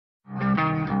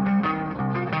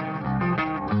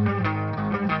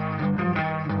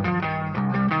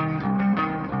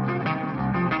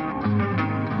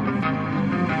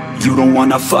You don't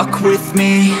wanna fuck with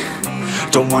me,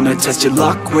 don't wanna test your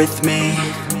luck with me.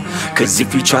 Cause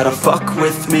if you try to fuck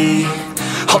with me,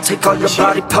 I'll take all your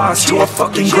body parts to a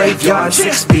fucking graveyard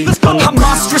 6 feet underground. I'm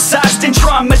ostracized and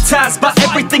traumatized by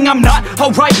everything I'm not.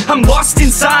 Alright, I'm lost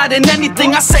inside, and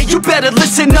anything I say you better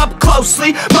listen up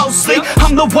closely. Mostly,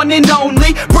 I'm the one and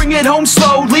only, bring it home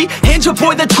slowly. Hand your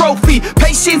boy the trophy,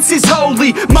 patience is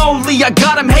holy moly. I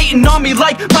got him hating on me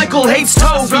like Michael hates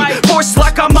Toby. Force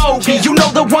like I'm Obi, you know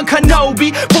the one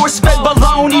Kenobi. Force-fed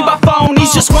baloney by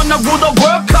phonies, just wanna rule the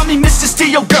world, call me Mr.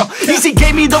 Steel Girl. Easy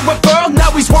gave me the referral,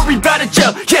 now he's worried about a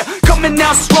jail. Yeah, coming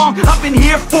out strong, I've been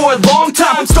here for a long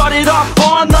time. Started off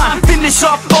online, finish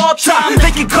off all time.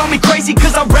 They can call me crazy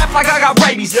cause I rap like I got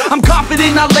rabies. I'm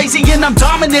confident, not lazy, and I'm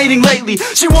dominating lately.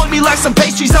 She want me like some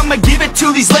pastries, I'ma give it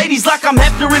to these ladies like I'm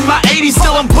Hefner in my 80s.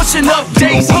 Still I'm pushing up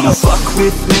daisies. You don't wanna fuck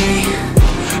with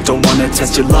me, don't wanna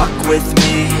test your luck with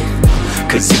me.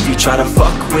 Cause if you try to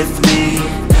fuck with me,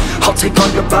 I'll take all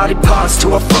your body parts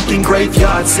to a fucking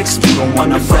graveyard 6 feet. You don't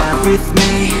wanna fuck with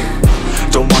me,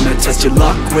 don't wanna test your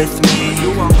luck with me.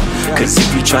 Cause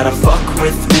if you try to fuck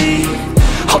with me,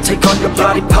 I'll take all your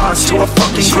body parts to a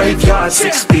fucking graveyard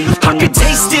 6 feet. I can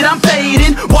taste it, I'm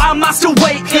fading, why am I still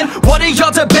waiting? What are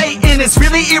y'all debating? It's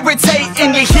really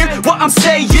irritating. You hear what I'm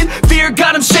saying? Fear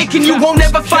got him shaking. You won't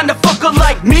ever find a fucker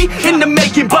like me in the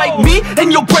making. Bite me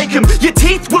and you'll break him, your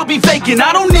teeth will be vacant.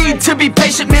 I don't need to be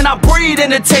patient, man, I breed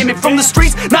entertainment. From the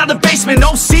streets, not the basement.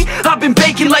 Oh see, I've been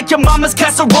baking like your mama's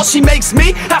casserole she makes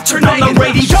me. I turn on the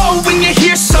radio when you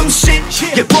hear some shit,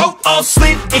 your throat all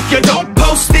slit if you don't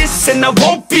post this. And I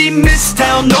won't be missed,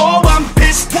 hell no, I'm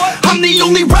pissed. I'm the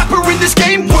only rapper in this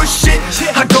game worth shit.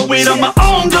 I go it on my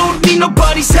own, don't need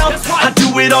nobody's help. I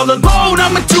do it all alone,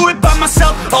 I'ma do it by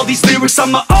myself. All these lyrics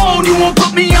on my own, you won't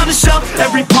put me on the shelf.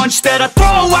 Every punch that I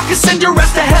throw, I can send your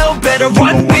ass to hell. Better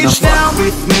run, bitch, down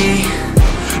with me,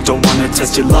 don't wanna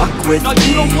test your luck with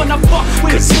me.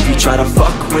 Cause if you try to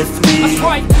fuck with me,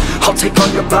 I'll take all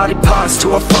your body parts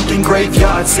to a fucking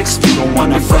graveyard 6 feet. You don't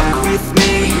wanna fuck with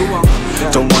me,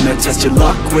 don't wanna test your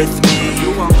luck with me.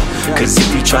 Cause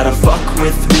if you try to fuck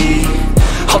with me,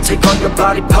 I'll take all your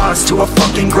body parts to a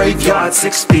fucking graveyard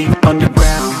 6 feet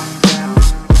underground.